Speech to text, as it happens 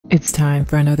It's time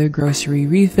for another grocery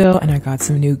refill, and I got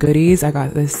some new goodies. I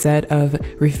got this set of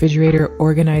refrigerator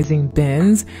organizing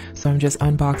bins, so I'm just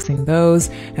unboxing those,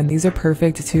 and these are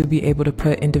perfect to be able to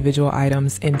put individual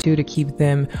items into to keep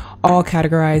them all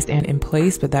categorized and in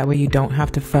place, but that way you don't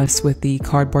have to fuss with the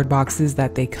cardboard boxes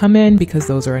that they come in because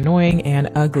those are annoying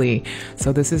and ugly.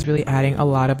 So this is really adding a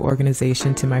lot of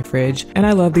organization to my fridge, and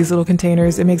I love these little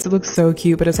containers. It makes it look so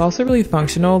cute, but it's also really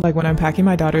functional. Like when I'm packing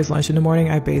my daughter's lunch in the morning,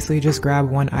 I basically just grab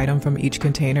one item from each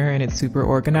container and it's super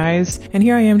organized. And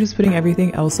here I am just putting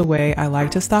everything else away. I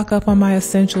like to stock up on my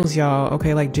essentials, y'all.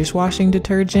 Okay, like dishwashing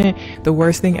detergent. The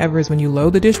worst thing ever is when you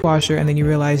load the dishwasher and then you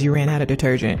realize you ran out of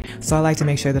detergent. So I like to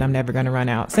make sure that I'm never gonna run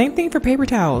out. Same thing for paper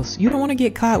towels. You don't want to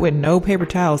get caught with no paper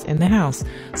towels in the house.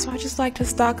 So I just like to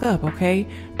stock up, okay?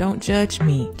 Don't judge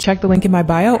me. Check the link in my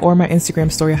bio or my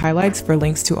Instagram story highlights for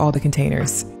links to all the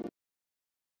containers.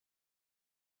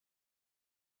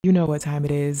 You know what time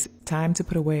it is. Time to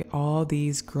put away all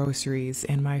these groceries,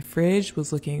 and my fridge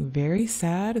was looking very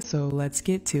sad, so let's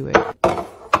get to it.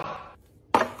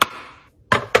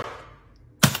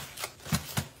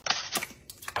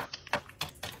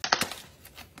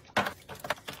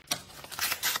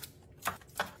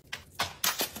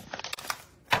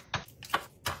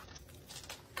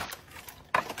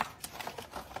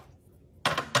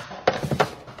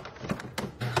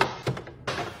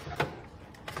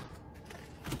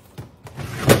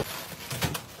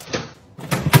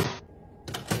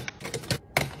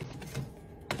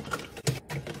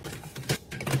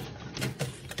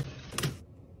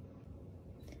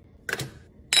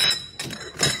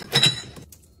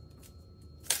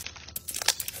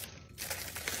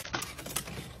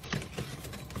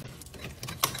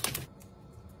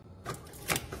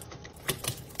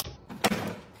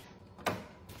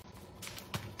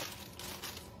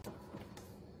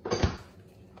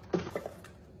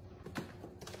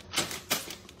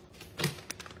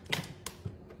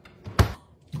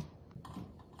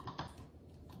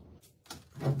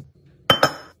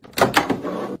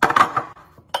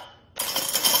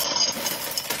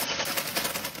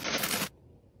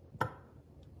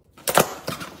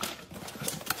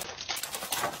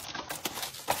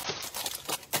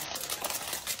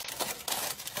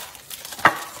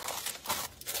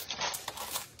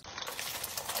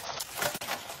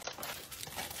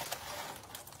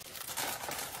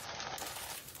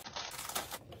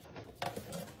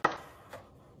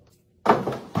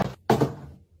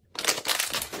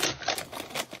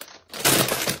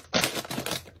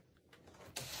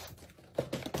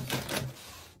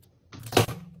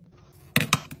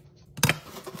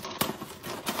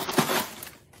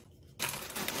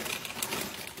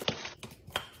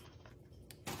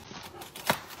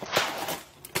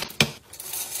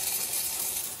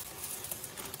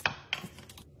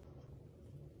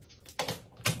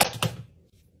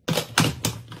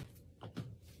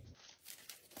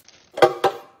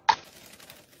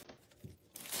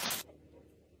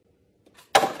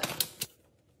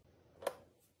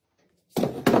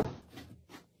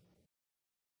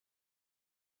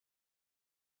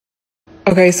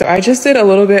 Okay, so I just did a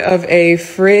little bit of a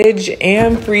fridge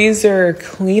and freezer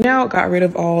clean out, got rid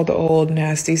of all the old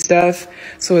nasty stuff.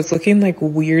 So it's looking like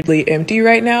weirdly empty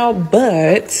right now,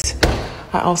 but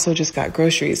I also just got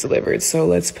groceries delivered. So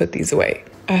let's put these away.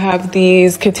 I have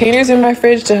these containers in my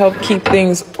fridge to help keep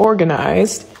things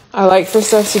organized. I like for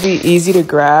stuff to be easy to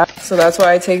grab. So that's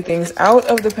why I take things out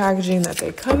of the packaging that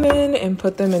they come in and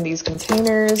put them in these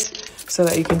containers so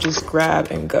that you can just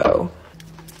grab and go.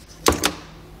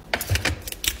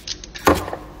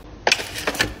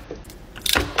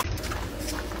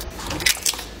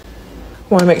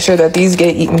 Want to make sure that these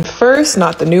get eaten first,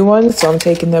 not the new ones, so I'm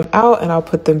taking them out and I'll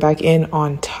put them back in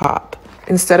on top.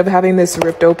 Instead of having this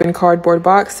ripped open cardboard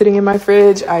box sitting in my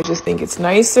fridge, I just think it's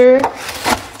nicer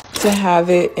to have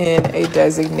it in a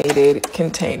designated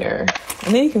container.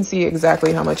 And then you can see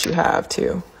exactly how much you have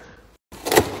too.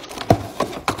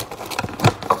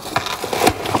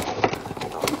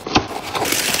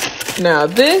 Now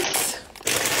this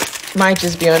might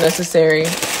just be unnecessary,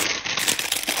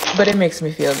 but it makes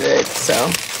me feel good, so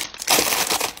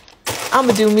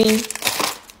I'ma do me,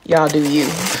 y'all do you.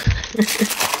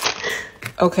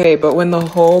 Okay, but when the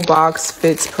whole box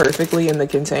fits perfectly in the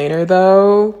container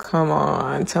though, come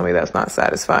on, tell me that's not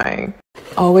satisfying.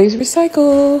 Always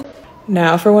recycle.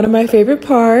 Now for one of my favorite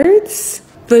parts,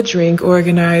 the drink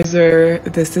organizer.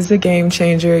 This is a game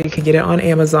changer. You can get it on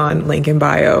Amazon, link in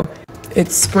bio.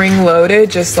 It's spring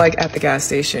loaded, just like at the gas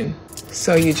station.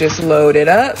 So you just load it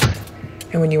up,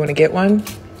 and when you want to get one,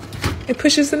 it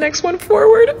pushes the next one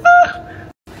forward. Ah!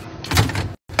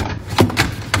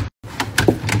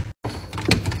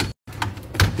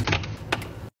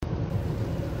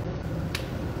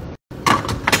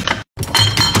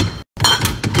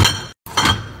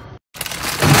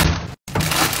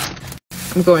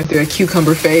 I'm going through a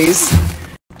cucumber phase.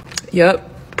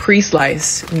 Yep,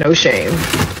 pre-sliced, no shame.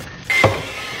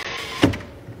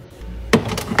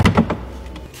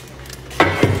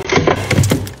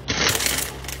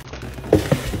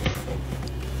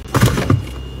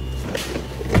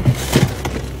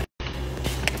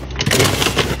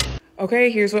 Okay,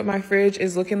 here's what my fridge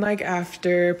is looking like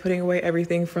after putting away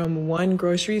everything from one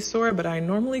grocery store, but I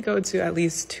normally go to at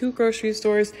least 2 grocery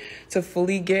stores to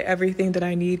fully get everything that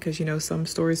I need because, you know, some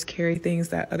stores carry things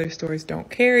that other stores don't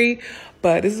carry,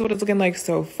 but this is what it's looking like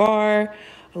so far.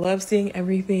 I love seeing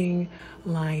everything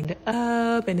lined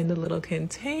up and in the little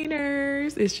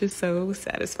containers. It's just so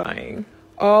satisfying.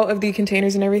 All of the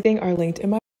containers and everything are linked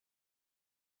in my...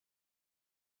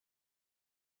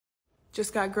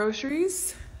 Just got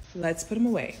groceries. Let's put them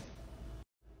away.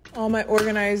 All my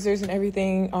organizers and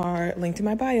everything are linked in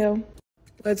my bio.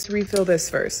 Let's refill this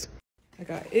first. I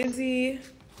got Izzy.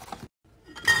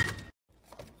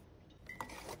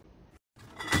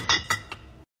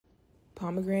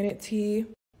 Pomegranate tea.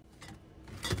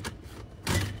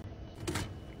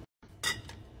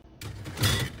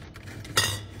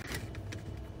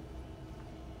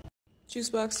 Juice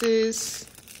boxes.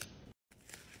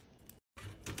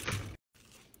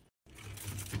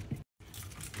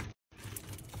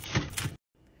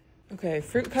 Okay,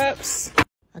 fruit cups.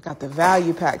 I got the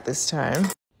value pack this time.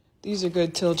 These are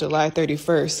good till July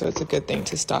 31st, so it's a good thing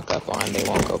to stock up on. They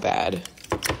won't go bad.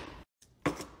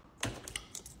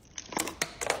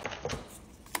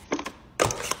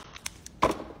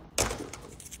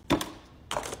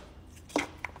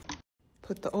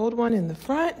 Put the old one in the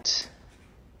front.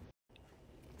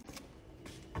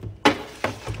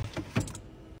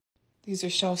 These are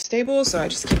shelf stable, so I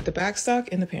just keep the back stock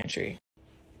in the pantry.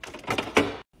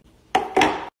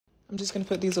 I'm just gonna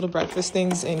put these little breakfast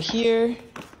things in here.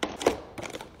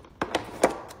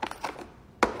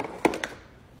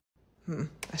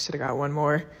 I should have got one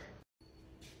more.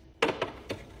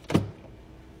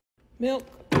 Milk,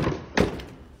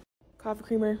 coffee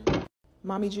creamer,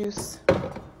 mommy juice,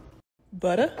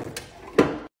 butter,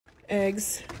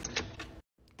 eggs.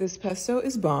 This pesto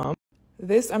is bomb.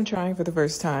 This I'm trying for the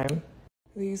first time.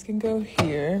 These can go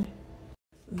here.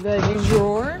 Veggie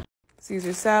drawer.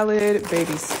 Caesar salad,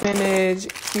 baby spinach,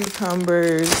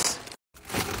 cucumbers,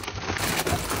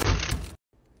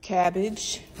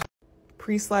 cabbage,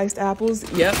 pre-sliced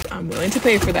apples. Yep, I'm willing to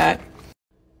pay for that.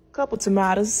 Couple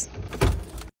tomatoes.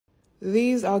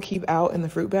 These I'll keep out in the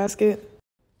fruit basket.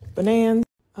 Bananas,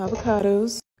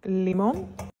 avocados,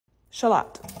 limon,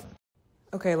 shallot.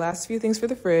 Okay, last few things for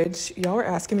the fridge. Y'all were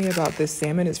asking me about this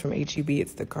salmon. It's from HEB.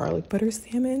 It's the garlic butter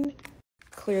salmon.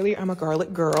 Clearly, I'm a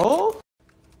garlic girl.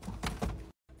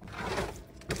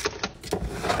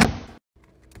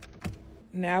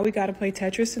 Now we gotta play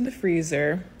Tetris in the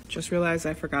freezer. Just realized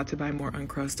I forgot to buy more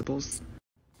Uncrustables.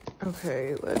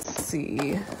 Okay, let's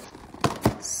see.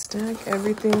 Stack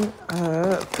everything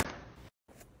up.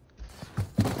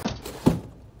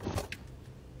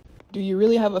 Do you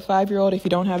really have a 5-year-old if you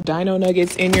don't have dino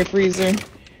nuggets in your freezer?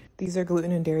 These are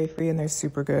gluten and dairy free and they're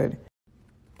super good.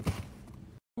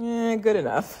 Good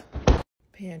enough.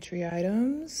 Pantry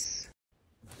items.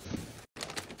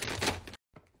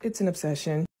 It's an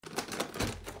obsession.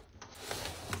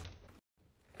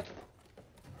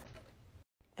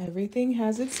 Everything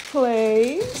has its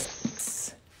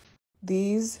place.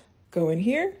 These go in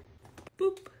here.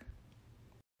 Boop.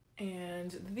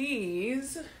 And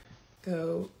these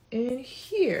go in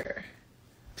here.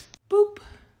 Boop.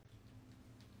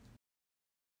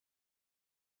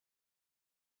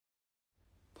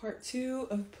 Part 2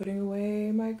 of putting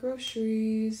away my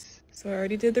groceries. So I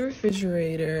already did the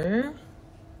refrigerator.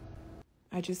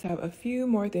 I just have a few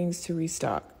more things to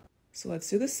restock. So let's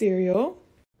do the cereal.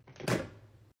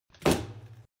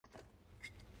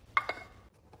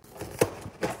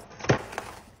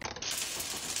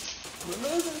 We're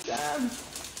losing time.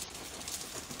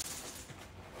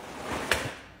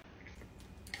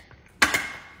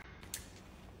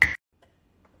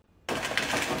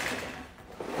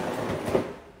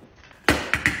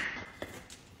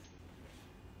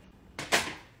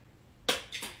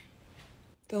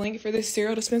 The link for this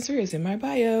cereal dispenser is in my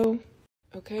bio.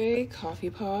 Okay, coffee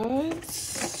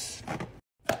pods.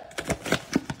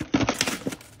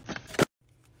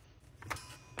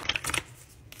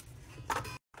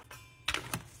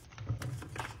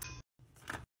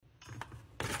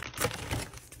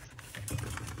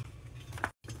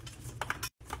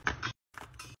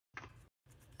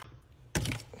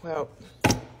 Well,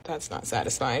 that's not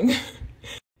satisfying.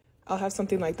 I'll have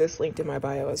something like this linked in my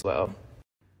bio as well.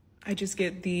 I just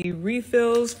get the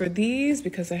refills for these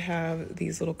because I have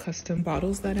these little custom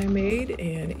bottles that I made,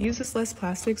 and it uses less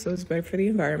plastic, so it's better for the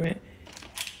environment.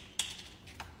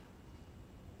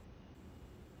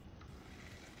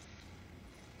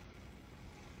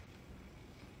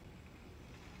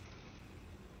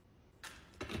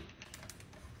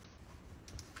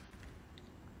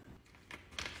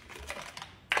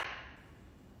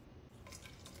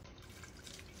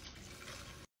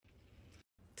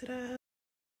 Ta-da!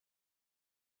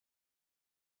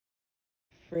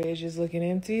 Fridge is looking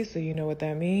empty, so you know what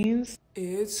that means.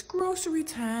 It's grocery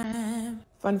time.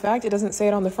 Fun fact, it doesn't say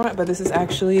it on the front, but this is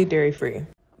actually dairy-free.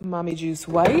 Mommy juice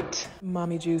white,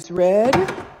 mommy juice red.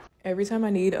 Every time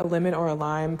I need a lemon or a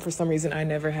lime, for some reason I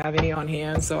never have any on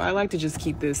hand, so I like to just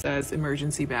keep this as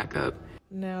emergency backup.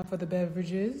 Now for the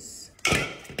beverages.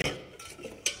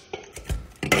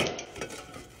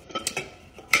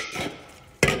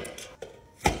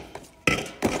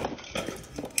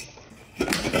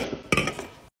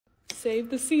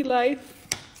 Save the sea life.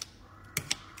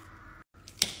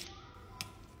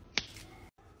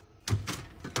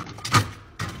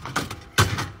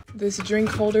 This drink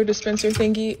holder dispenser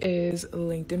thingy is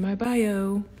linked in my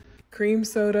bio. Cream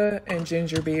soda and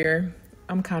ginger beer.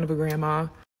 I'm kind of a grandma,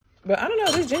 but I don't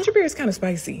know, this ginger beer is kind of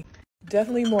spicy.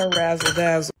 Definitely more razzle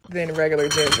dazzle than regular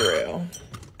ginger ale.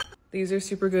 These are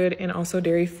super good and also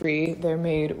dairy free. They're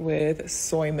made with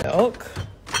soy milk,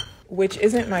 which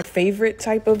isn't my favorite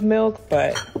type of milk,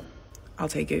 but I'll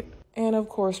take it. And of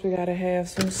course, we gotta have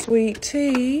some sweet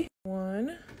tea.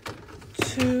 1,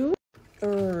 2,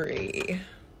 3.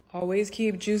 Always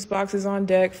keep juice boxes on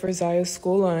deck for Ziya's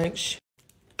school lunch.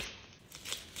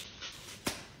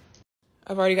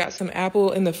 I've already got some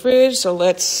apple in the fridge, so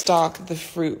let's stock the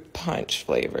fruit punch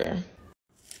flavor.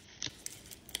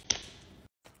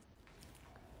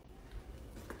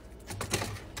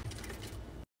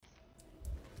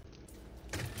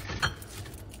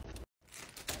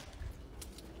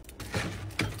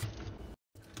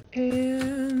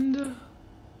 And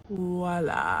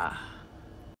voila.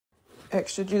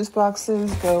 Extra juice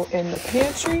boxes go in the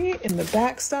pantry, in the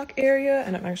back stock area,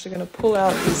 and I'm actually gonna pull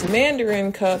out these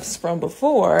mandarin cups from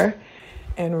before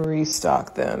and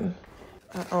restock them.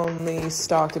 I only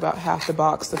stocked about half the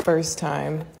box the first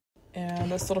time. And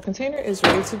this little container is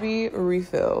ready to be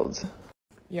refilled.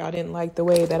 Y'all didn't like the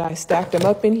way that I stacked them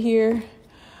up in here,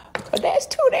 but that's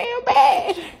too damn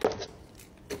bad.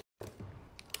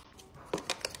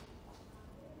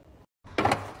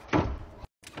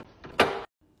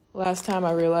 Last time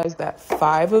I realized that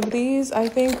 5 of these, I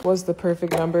think, was the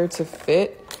perfect number to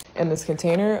fit in this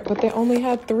container, but they only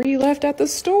had 3 left at the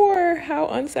store. How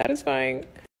unsatisfying.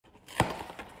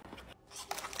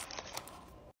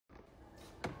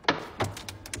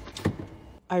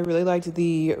 I really liked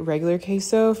the regular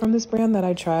queso from this brand that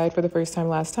I tried for the first time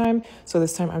last time, so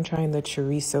this time I'm trying the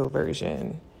chorizo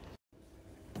version.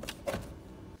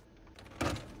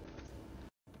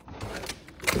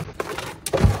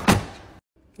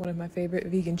 One of my favorite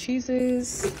vegan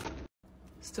cheeses.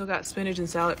 Still got spinach and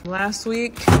salad from last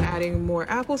week, adding more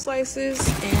apple slices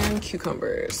and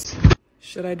cucumbers.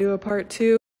 Should I do a part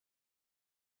 2?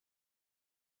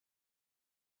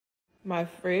 My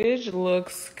fridge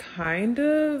looks kind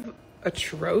of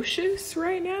atrocious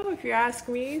right now, if you ask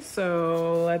me,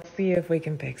 so let's see if we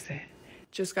can fix it.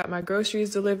 Just got my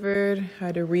groceries delivered. I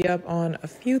had to re-up on a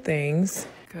few things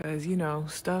because, you know,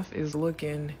 stuff is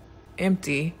looking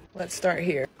empty. Let's start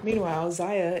here. Meanwhile,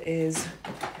 Ziya is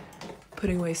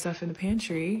putting away stuff in the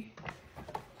pantry.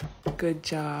 Good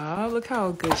job. Look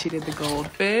how good she did the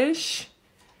goldfish.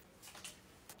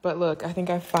 But look, I think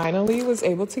I finally was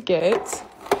able to get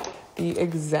the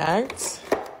exact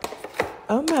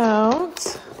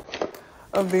amount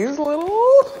of these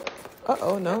little...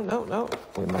 Uh-oh, no.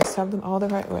 We must have them all the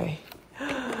right way.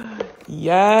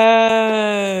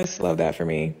 Yes! Love that for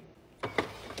me.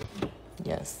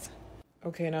 Yes.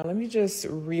 Okay, now let me just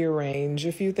rearrange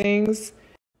a few things.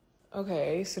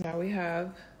 Okay, so now we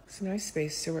have some nice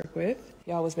space to work with.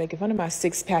 Y'all was making fun of my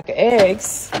 6-pack of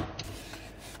eggs.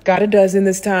 Got a dozen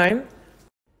this time.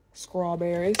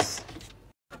 Strawberries,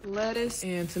 lettuce,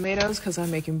 and tomatoes because I'm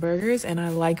making burgers, and I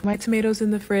like my tomatoes in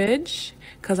the fridge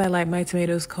because I like my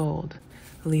tomatoes cold.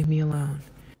 Leave me alone.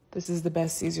 This is the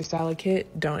best Caesar salad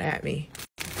kit. Don't at me.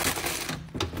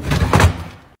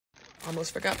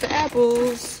 Almost forgot the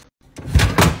apples.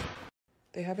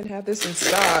 They haven't had this in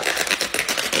stock,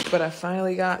 but I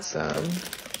finally got some.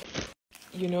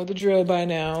 You know the drill by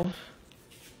now.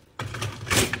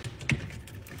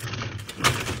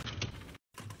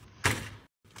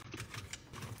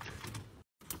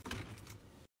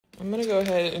 I'm I'm gonna go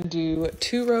ahead and do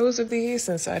 2 rows of these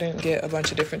since I didn't get a bunch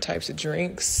of different types of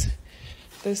drinks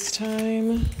this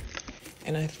time.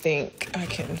 And I think I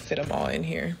can fit them all in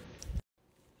here.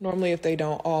 Normally if they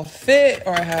don't all fit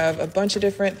or I have a bunch of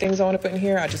different things I want to put in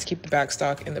here, I just keep the back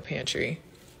stock in the pantry.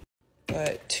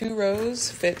 But 2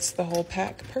 rows fits the whole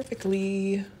pack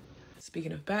perfectly.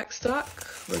 Speaking of back stock,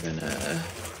 we're gonna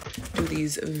do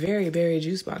these very berry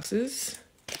juice boxes.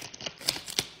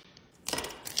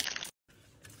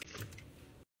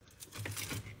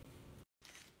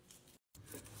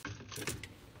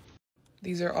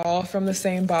 These are all from the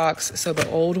same box, so the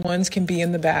old ones can be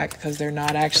in the back because they're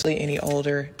not actually any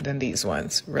older than these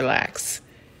ones. Relax.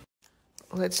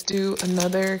 Let's do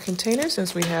another container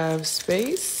since we have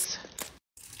space.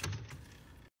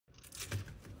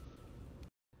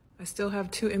 I still have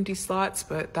 2 empty slots,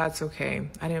 but that's okay.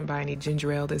 I didn't buy any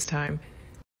ginger ale this time.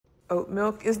 Oat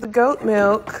milk is the goat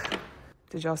milk.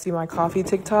 Did y'all see my coffee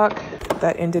TikTok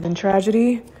that ended in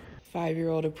tragedy?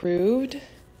 5-year-old approved.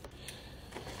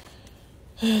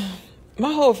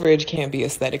 My whole fridge can't be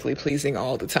aesthetically pleasing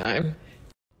all the time.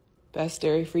 Best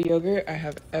dairy-free yogurt I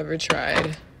have ever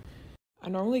tried. I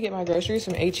normally get my groceries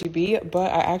from H-E-B,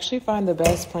 but I actually find the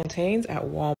best plantains at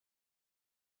Walmart.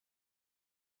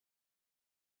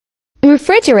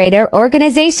 Refrigerator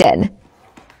organization.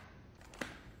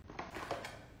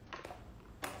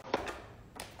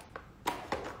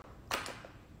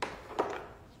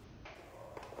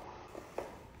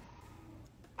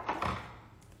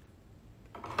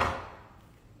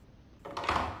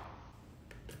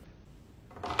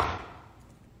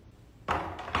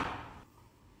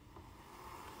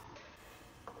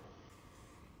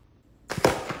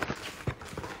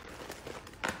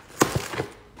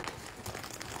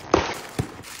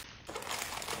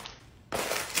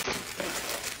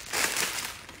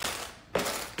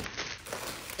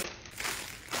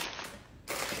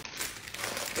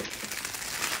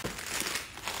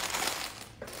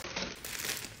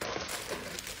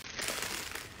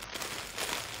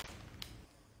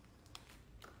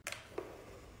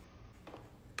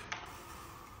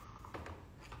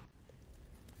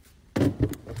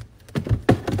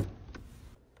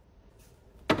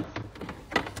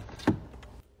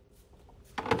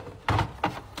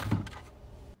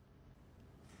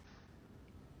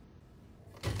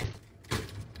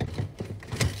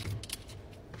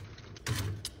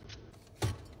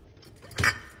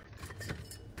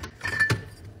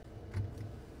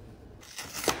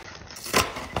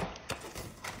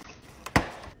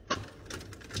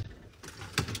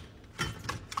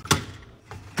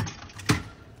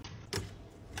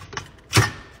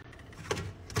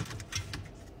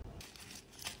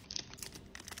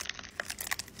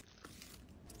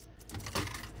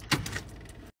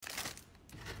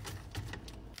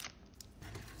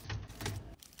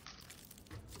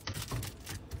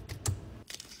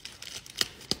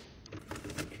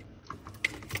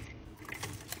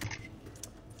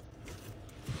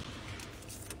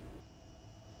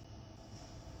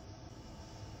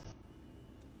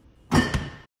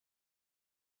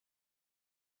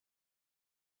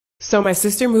 So my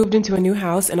sister moved into a new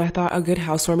house and I thought a good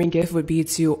housewarming gift would be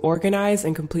to organize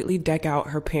and completely deck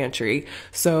out her pantry.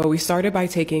 So we started by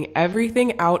taking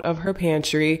everything out of her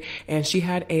pantry and she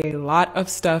had a lot of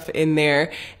stuff in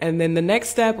there. And then the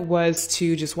next step was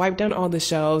to just wipe down all the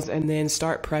shelves and then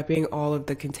start prepping all of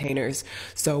the containers.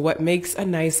 So what makes a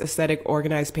nice aesthetic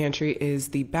organized pantry is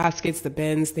the baskets, the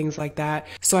bins, things like that.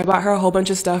 So I bought her a whole bunch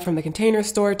of stuff from the Container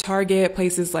Store, Target,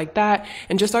 places like that,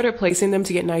 and just started placing them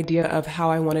to get an idea of how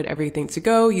I wanted everything to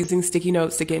go, using sticky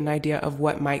notes to get an idea of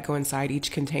what might go inside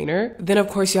each container. Then of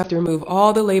course you have to remove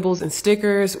all the labels and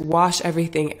stickers, wash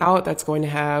everything out that's going to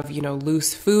have,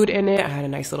 loose food in it. I had a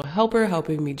nice little helper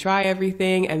helping me dry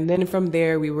everything. And then from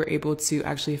there we were able to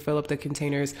actually fill up the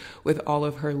containers with all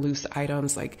of her loose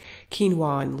items like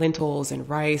quinoa and lentils and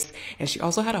rice. And she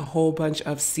also had a whole bunch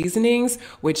of seasonings,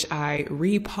 which I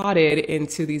repotted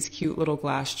into these cute little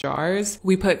glass jars.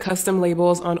 We put custom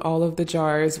labels on all of the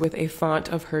jars with a font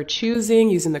of her choosing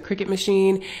using the Cricut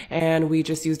machine, and we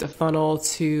just used a funnel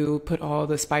to put all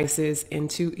the spices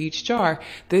into each jar.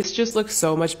 This just looks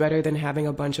so much better than having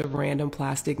a bunch of random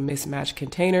plastic mismatched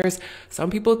containers. Some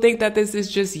people think that this is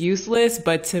just useless,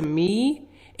 but to me,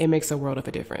 it makes a world of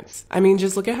a difference. I mean,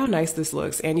 just look at how nice this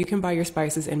looks, and you can buy your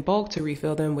spices in bulk to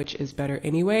refill them, which is better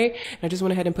anyway. And I just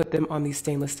went ahead and put them on these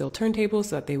stainless steel turntables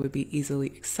so that they would be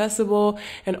easily accessible,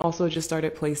 and also just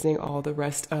started placing all the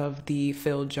rest of the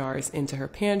filled jars into her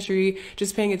pantry,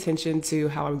 just paying attention to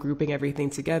how I'm grouping everything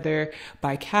together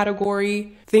by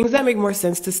category. Things that make more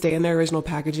sense to stay in their original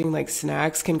packaging, like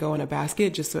snacks, can go in a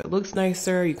basket just so it looks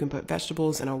nicer. You can put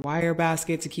vegetables in a wire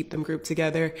basket to keep them grouped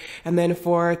together. And then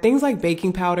for things like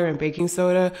baking powder and baking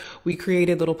soda, we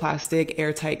created little plastic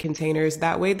airtight containers.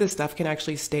 That way the stuff can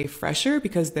actually stay fresher,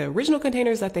 because the original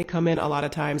containers that they come in a lot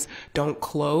of times don't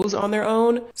close on their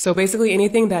own. So basically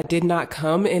anything that did not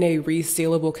come in a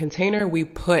resealable container, we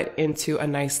put into a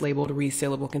nice labeled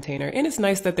resealable container. And it's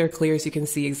nice that they're clear so you can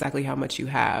see exactly how much you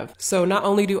have. So not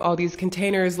only do all these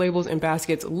containers, labels, and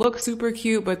baskets look super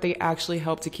cute, but they actually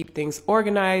help to keep things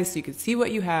organized so you can see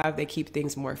what you have. They keep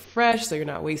things more fresh so you're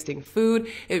not wasting food.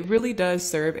 It really does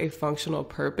serve a functional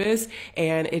purpose,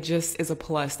 and it just is a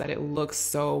plus that it looks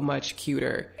so much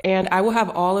cuter. And I will have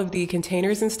all of the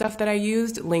containers and stuff that I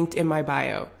used linked in my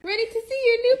bio. Ready to see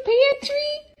your new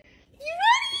pantry? You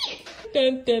ready?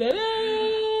 Dun, dun, dun,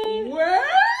 dun. Wow,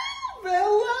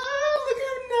 Bella, look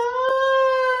how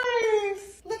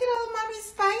nice. Look at all of mommy's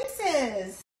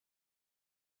spices.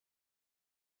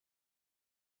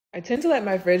 I tend to let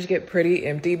my fridge get pretty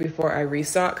empty before I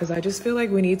restock, because I just feel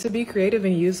like we need to be creative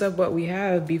and use up what we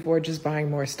have before just buying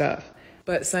more stuff.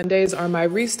 But Sundays are my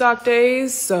restock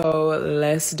days, so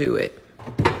let's do it.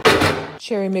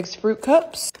 Cherry mixed fruit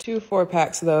cups, 2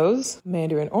 4-packs of those.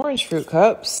 Mandarin orange fruit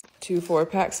cups, 2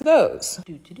 4-packs of those.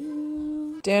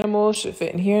 Danimals should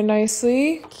fit in here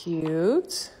nicely.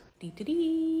 Cute.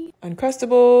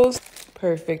 Uncrustables,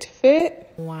 perfect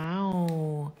fit.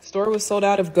 Wow. Store was sold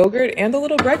out of Go-Gurt and the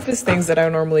little breakfast things that I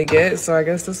normally get, so I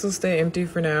guess this will stay empty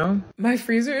for now. My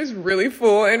freezer is really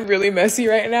full and really messy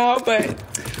right now, but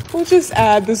we'll just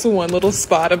add this one little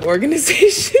spot of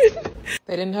organization.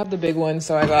 They didn't have the big one,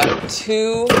 so I got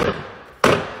 2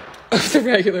 of the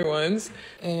regular ones.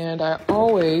 And I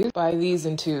always buy these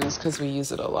in 2s because we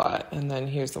use it a lot. And then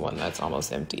here's the one that's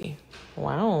almost empty.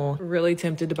 Wow. Really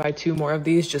tempted to buy 2 more of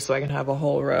these just so I can have a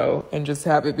whole row and just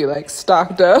have it be like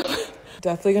stocked up.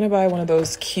 Definitely gonna buy one of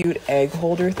those cute egg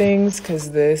holder things,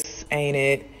 because this ain't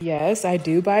it. Yes, I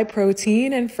do buy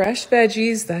protein and fresh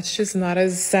veggies. That's just not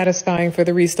as satisfying for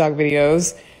the restock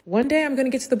videos. One day I'm gonna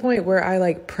get to the point where I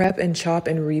like prep and chop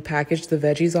and repackage the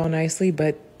veggies all nicely,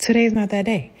 but today's not that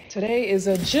day. Today is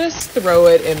a just throw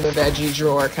it in the veggie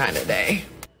drawer kind of day.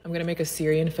 I'm gonna make a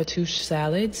Syrian fattoush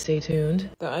salad, stay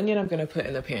tuned. The onion I'm gonna put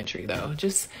in the pantry though,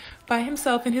 just by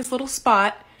himself in his little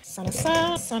spot.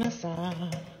 Sana-sa, sana-sa.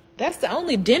 That's the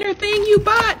only dinner thing you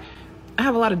bought? I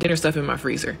have a lot of dinner stuff in my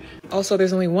freezer. Also,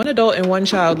 there's only 1 adult and 1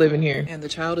 child living here, and the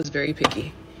child is very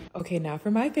picky. Okay, now for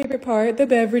my favorite part, the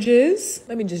beverages.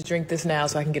 Let me just drink this now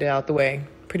so I can get it out the way.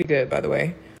 Pretty good, by the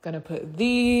way. Gonna put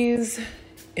these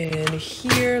in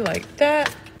here like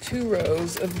that. 2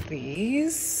 rows of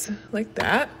these like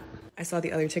that. I saw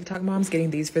the other TikTok moms getting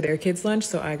these for their kids' lunch,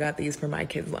 so I got these for my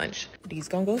kids' lunch. These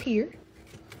gonna go here.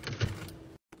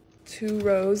 2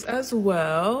 rows as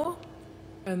well.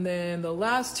 And then the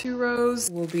last 2 rows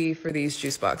will be for these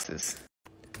juice boxes.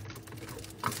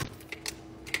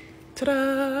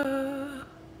 Ta-da!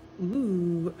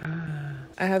 Ooh,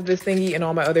 I have this thingy and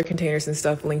all my other containers and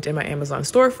stuff linked in my Amazon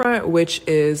storefront, which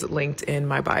is linked in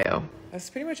my bio. That's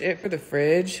pretty much it for the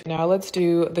fridge. Now let's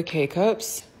do the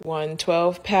K-Cups. 1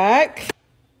 12-pack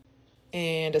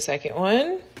and a second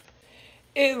one.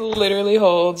 It literally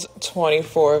holds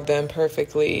 24 of them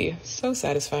perfectly. So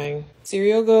satisfying.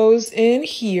 Cereal goes in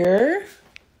here.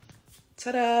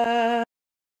 Ta-da!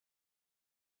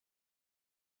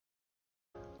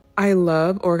 I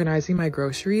love organizing my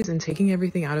groceries and taking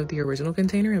everything out of the original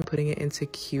container and putting it into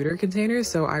cuter containers.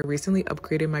 So I recently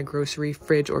upgraded my grocery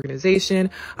fridge organization.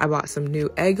 I bought some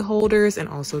new egg holders and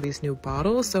also these new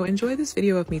bottles. So enjoy this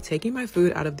video of me taking my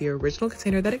food out of the original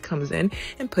container that it comes in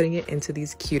and putting it into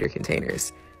these cuter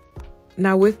containers.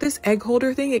 Now with this egg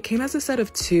holder thing, it came as a set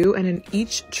of 2, and in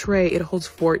each tray it holds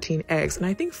 14 eggs. And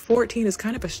I think 14 is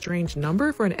kind of a strange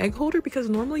number for an egg holder, because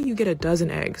normally you get a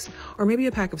dozen eggs, or maybe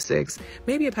a pack of 6,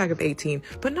 maybe a pack of 18,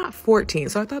 but not 14.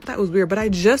 So I thought that was weird, but I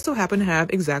just so happen to have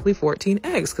exactly 14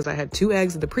 eggs because I had 2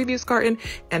 eggs in the previous carton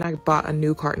and I bought a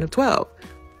new carton of 12.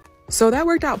 So that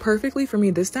worked out perfectly for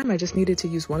me this time. I just needed to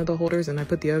use one of the holders and I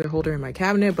put the other holder in my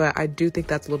cabinet, but I do think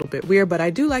that's a little bit weird, but I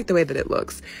do like the way that it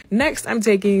looks. Next, I'm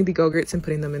taking the Go-Gurts and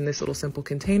putting them in this little simple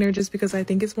container just because I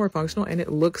think it's more functional and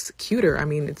it looks cuter. I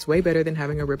mean, it's way better than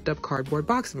having a ripped up cardboard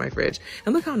box in my fridge.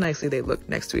 And look how nicely they look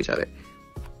next to each other.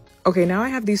 Okay, now I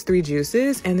have these 3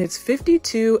 juices and it's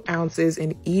 52 ounces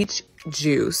in each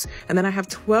juice. And then I have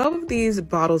 12 of these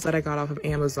bottles that I got off of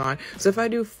Amazon. So if I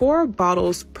do 4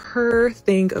 bottles per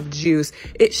thing of juice,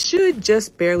 it should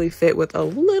just barely fit with a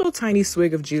little tiny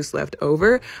swig of juice left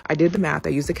over. I did the math, I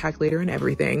used a calculator and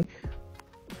everything.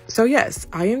 So yes,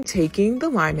 I am taking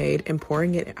the limeade and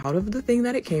pouring it out of the thing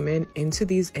that it came in into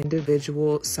these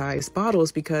individual sized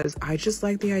bottles because I just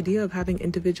like the idea of having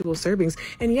individual servings.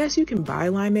 And yes, you can buy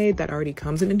limeade that already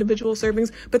comes in individual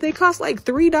servings, but they cost like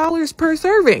 $3 per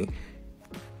serving.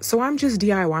 So I'm just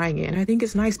DIYing it, and I think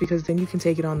it's nice because then you can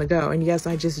take it on the go. And yes,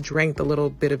 I just drank the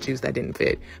little bit of juice that didn't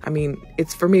fit. I mean,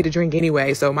 it's for me to drink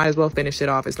anyway, so might as well finish it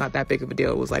off. It's not that big of a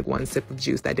deal. It was like 1 sip of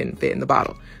juice that didn't fit in the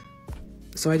bottle.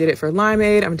 So I did it for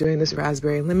limeade, I'm doing this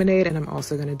raspberry lemonade, and I'm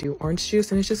also gonna do orange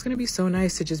juice. And it's just gonna be so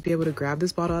nice to just be able to grab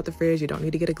this bottle out the fridge. You don't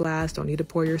need to get a glass, don't need to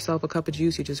pour yourself a cup of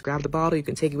juice. You just grab the bottle, you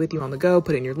can take it with you on the go,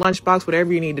 put it in your lunchbox,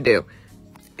 whatever you need to do.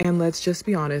 And let's just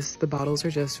be honest, the bottles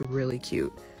are just really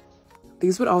cute.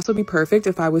 These would also be perfect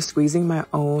if I was squeezing my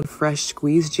own fresh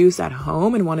squeezed juice at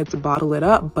home and wanted to bottle it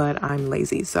up, but I'm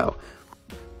lazy, so.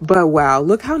 But wow,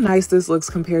 look how nice this looks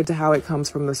compared to how it comes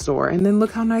from the store. And then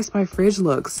look how nice my fridge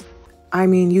looks. I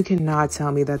mean, you cannot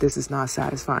tell me that this is not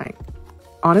satisfying.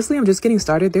 Honestly, I'm just getting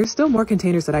started. There's still more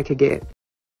containers that I could get.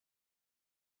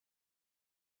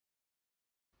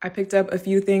 I picked up a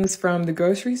few things from the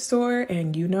grocery store,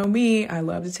 and you know me, I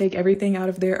love to take everything out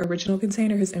of their original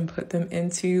containers and put them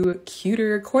into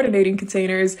cuter coordinating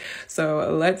containers.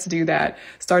 So let's do that.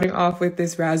 Starting off with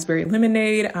this raspberry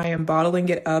lemonade, I am bottling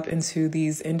it up into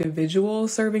these individual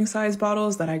serving size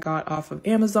bottles that I got off of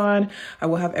Amazon. I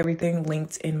will have everything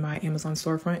linked in my Amazon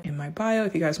storefront in my bio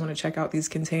if you guys want to check out these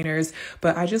containers.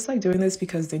 But I just like doing this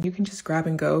because then you can just grab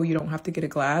and go. You don't have to get a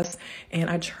glass. And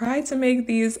I try to make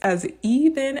these as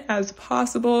even as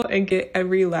possible and get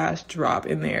every last drop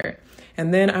in there.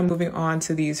 And then I'm moving on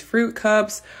to these fruit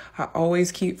cups. I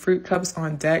always keep fruit cups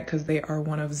on deck because they are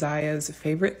one of Ziya's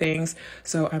favorite things.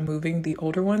 So I'm moving the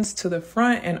older ones to the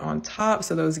front and on top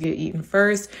so those get eaten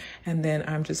first. And then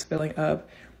I'm just filling up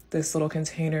this little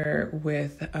container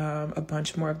with a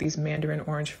bunch more of these mandarin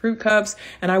orange fruit cups.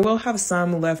 And I will have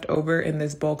some left over in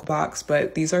this bulk box,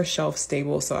 but these are shelf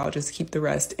stable, so I'll just keep the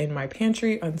rest in my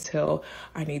pantry until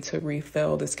I need to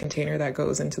refill this container that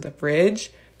goes into the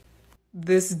fridge.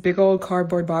 This big old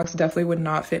cardboard box definitely would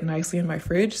not fit nicely in my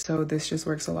fridge, so this just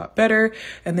works a lot better.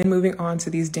 And then moving on to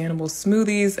these Danable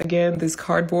smoothies. Again, this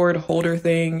cardboard holder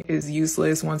thing is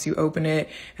useless once you open it,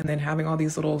 and then having all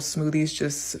these little smoothies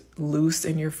just loose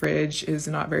in your fridge is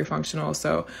not very functional,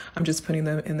 so I'm just putting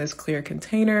them in this clear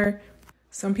container.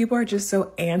 Some people are just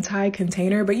so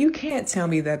anti-container, but you can't tell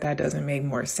me that that doesn't make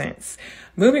more sense.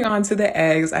 Moving on to the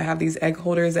eggs, I have these egg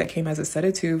holders that came as a set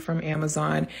of 2 from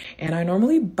Amazon, and I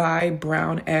normally buy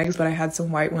brown eggs, but I had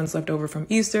some white ones left over from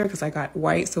Easter because I got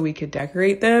white so we could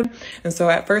decorate them. And so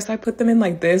at first I put them in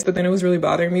like this, but then it was really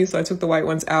bothering me, so I took the white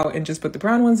ones out and just put the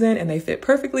brown ones in, and they fit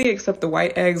perfectly, except the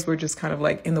white eggs were just kind of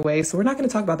like in the way. So we're not going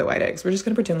to talk about the white eggs. We're just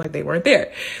going to pretend like they weren't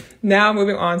there. Now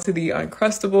moving on to the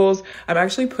Uncrustables, I'm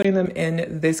actually putting them in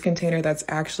this container that's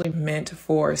actually meant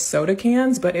for soda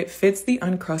cans, but it fits the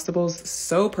Uncrustables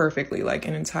so perfectly. Like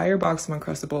an entire box of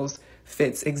Uncrustables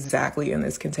fits exactly in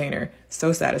this container.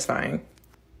 So satisfying.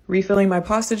 Refilling my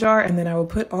pasta jar, and then I will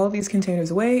put all of these containers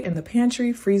away in the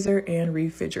pantry, freezer, and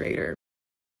refrigerator.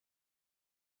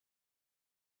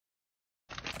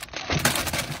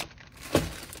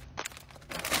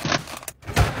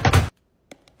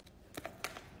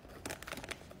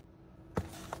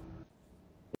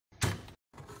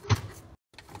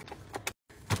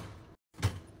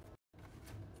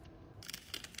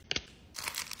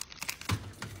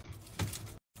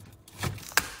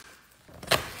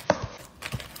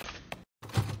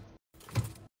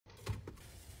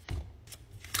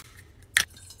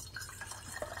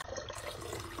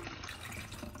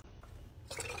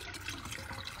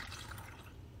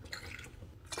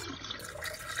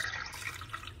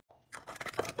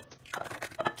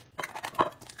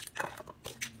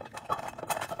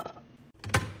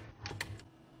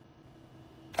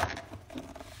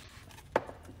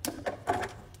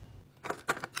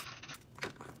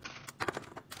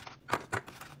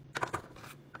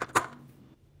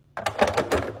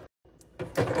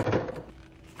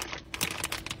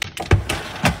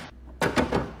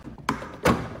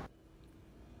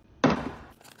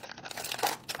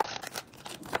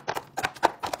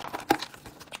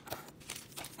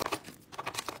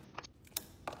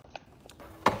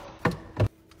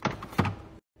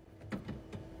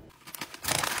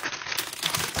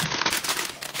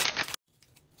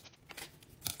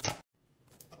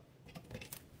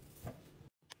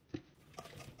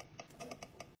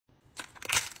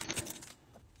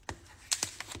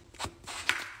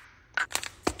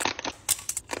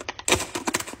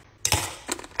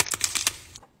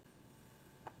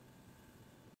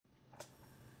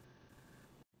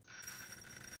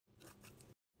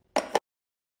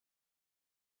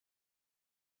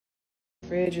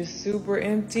 Fridge is super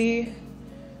empty,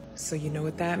 so you know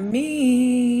what that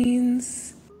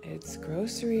means. It's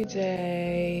grocery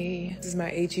day. This is my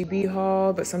HEB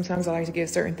haul, but sometimes I like to get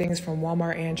certain things from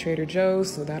Walmart and Trader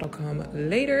Joe's, so that'll come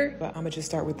later. But I'm gonna just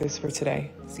start with this for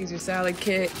today. Caesar salad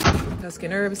kit,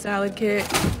 Tuscan herb salad kit,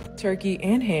 turkey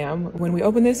and ham. When we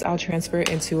open this, I'll transfer it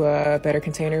into a better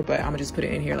container, but I'm gonna just put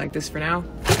it in here like this for now.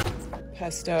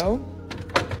 Pesto,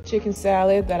 chicken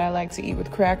salad that I like to eat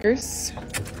with crackers.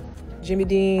 Jimmy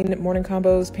Dean morning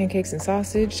combos, pancakes and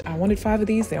sausage. I wanted 5 of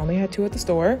these. They only had 2 at the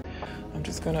store. I'm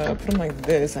just gonna put them like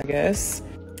this, I guess.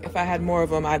 If I had more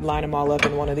of them, I'd line them all up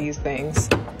in one of these things.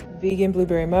 Vegan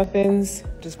blueberry muffins.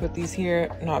 Just put these here.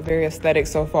 Not very aesthetic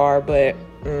so far, but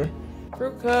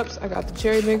Fruit cups. I got the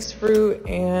cherry mixed fruit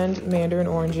and mandarin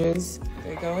oranges.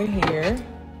 They go in here.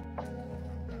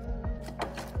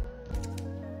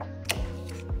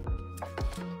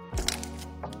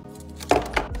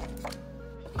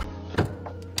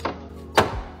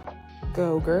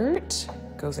 Go-Gurt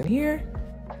goes in here.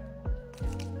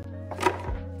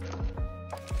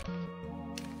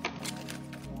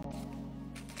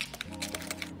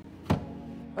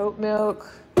 Oat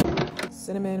milk,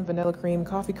 cinnamon, vanilla cream,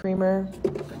 coffee creamer,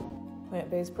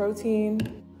 plant-based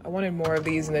protein. I wanted more of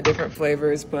these in the different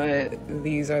flavors, but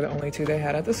these are the only 2 they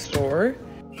had at the store.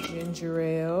 Ginger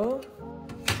ale,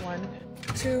 1,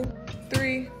 2,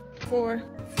 3, 4,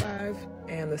 5.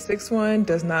 And the 6th one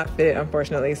does not fit,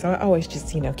 unfortunately. So I always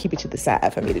just, you know, keep it to the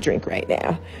side for me to drink right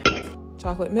now.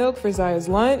 Chocolate milk for Ziya's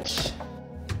lunch.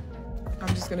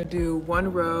 I'm just gonna do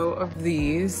 1 row of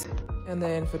these. And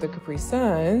then for the Capri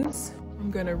Suns,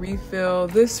 I'm gonna refill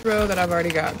this row that I've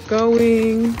already got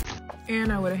going.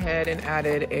 And I went ahead and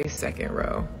added a 2nd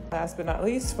row. Last but not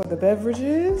least, for the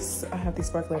beverages, I have these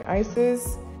sparkling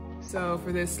ices. So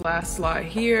for this last slot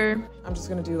here, I'm just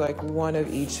gonna do like 1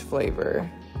 of each flavor.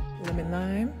 Lemon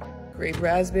lime, grape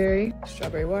raspberry,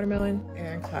 strawberry watermelon,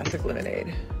 and classic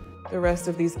lemonade. The rest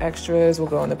of these extras will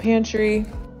go in the pantry.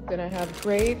 Then I have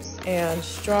grapes and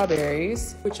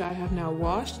strawberries, which I have now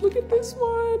washed. Look at this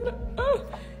one. Oh,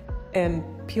 and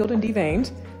peeled and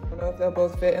deveined. I don't know if they'll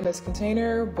both fit in this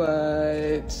container,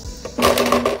 but...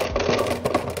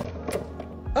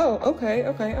 Oh, okay.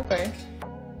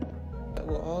 But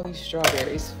will all these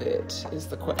strawberries fit is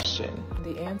the question.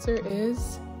 The answer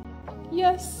is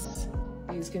yes.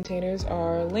 These containers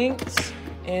are linked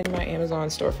in my Amazon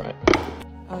storefront.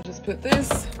 I'll just put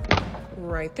this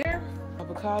right there.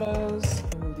 Avocados,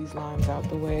 move these limes out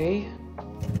the way.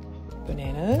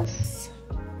 Bananas,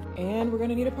 and we're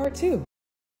gonna need a part 2.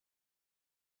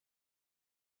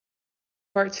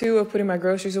 Part 2 of putting my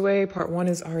groceries away. Part 1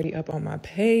 is already up on my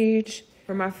page.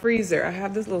 For my freezer, I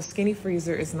have this little skinny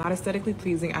freezer. It's not aesthetically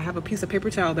pleasing. I have a piece of paper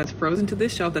towel that's frozen to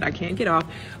this shelf that I can't get off,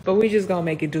 but we just gonna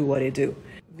make it do what it do.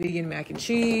 Vegan mac and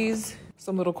cheese,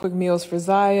 some little quick meals for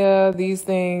Ziya, these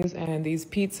things, and these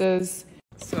pizzas.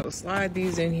 So slide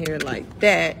these in here like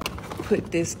that.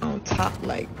 Put this on top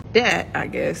like that, I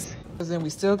guess. Because then we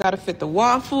still gotta fit the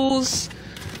waffles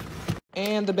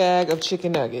and the bag of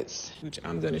chicken nuggets, which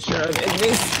I'm gonna shove in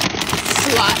this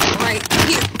slot right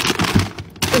here.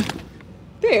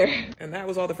 There. And that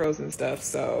was all the frozen stuff,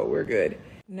 so we're good.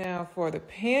 Now for the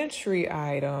pantry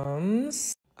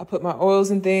items, I put my oils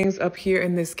and things up here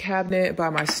in this cabinet by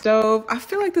my stove. I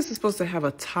feel like this is supposed to have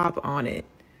a top on it.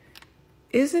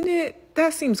 Isn't it?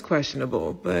 That seems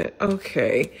questionable, but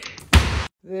okay.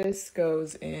 This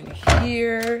goes in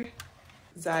here.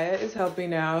 Ziya is helping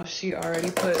now. She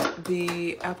already put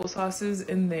the applesauces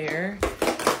in there.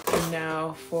 And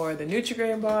now for the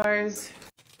Nutri-Grain bars.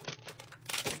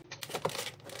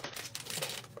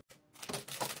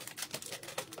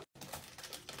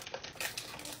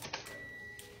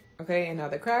 Okay, and now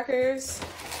the crackers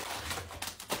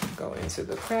go into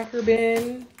the cracker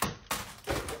bin.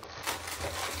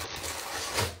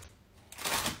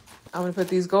 I'm gonna put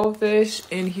these goldfish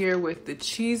in here with the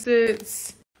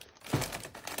Cheez-Its.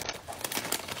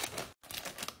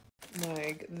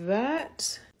 Like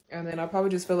that. And then I'll probably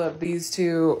just fill up these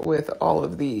 2 with all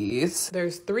of these.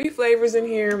 There's 3 flavors in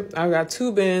here. I've got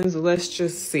 2 bins, let's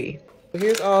just see.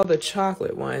 Here's all the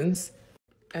chocolate ones.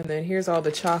 And then here's all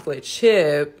the chocolate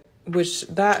chip, which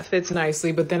that fits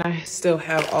nicely, but then I still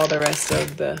have all the rest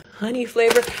of the honey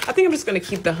flavor. I think I'm just gonna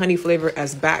keep the honey flavor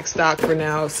as backstock for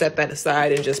now, set that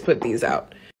aside and just put these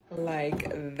out like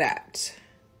that.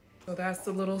 So that's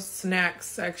the little snack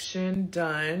section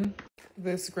done.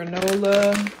 This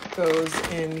granola goes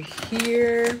in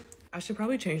here. I should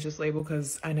probably change this label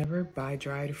because I never buy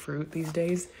dried fruit these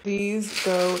days. These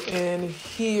go in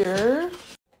here.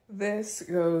 This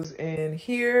goes in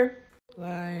here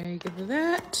like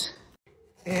that.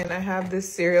 And I have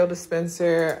this cereal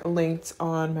dispenser linked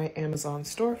on my Amazon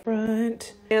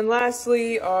storefront. And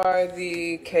lastly are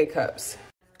the K-cups.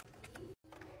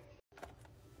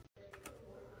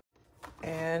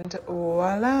 And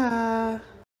voila!